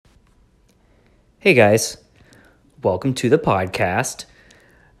Hey guys, welcome to the podcast.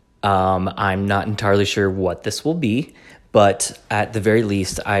 I'm not entirely sure what this will be, but at the very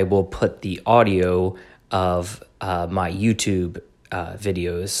least, I will put the audio of my YouTube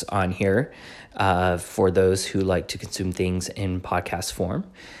videos on here for those who like to consume things in podcast form.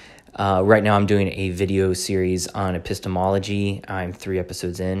 Right now, I'm doing a video series on epistemology. I'm 3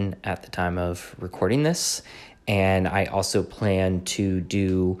 episodes in at the time of recording this, and I also plan to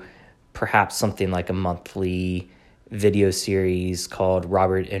do perhaps something like a monthly video series called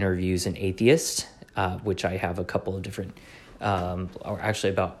Robert Interviews an Atheist, which I have a couple of different, or actually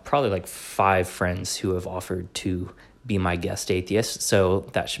about probably like 5 friends who have offered to be my guest atheist. So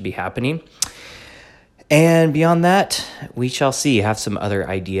that should be happening. And beyond that, we shall see. I have some other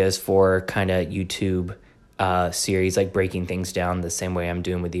ideas for kind of YouTube series, like breaking things down the same way I'm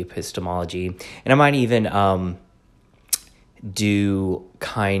doing with the epistemology. And I might even do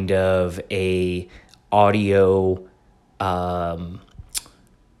kind of a audio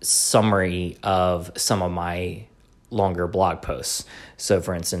summary of some of my longer blog posts. So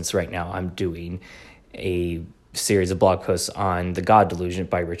for instance, right now I'm doing a series of blog posts on The God Delusion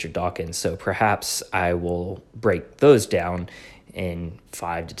by Richard Dawkins. So perhaps I will break those down in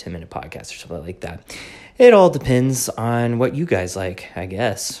 5 to 10 minute podcasts or something like that. It all depends on what you guys like, I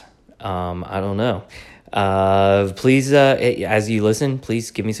guess. I don't know. Please, as you listen,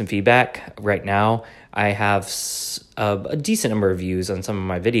 please give me some feedback. Right now, I have a decent number of views on some of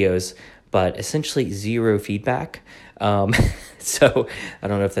my videos, but essentially 0 feedback. So I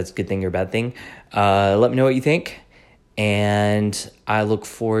don't know if that's a good thing or a bad thing. Let me know what you think, and I look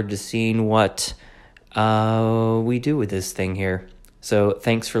forward to seeing what we do with this thing here. So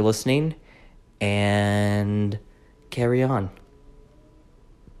thanks for listening, and carry on.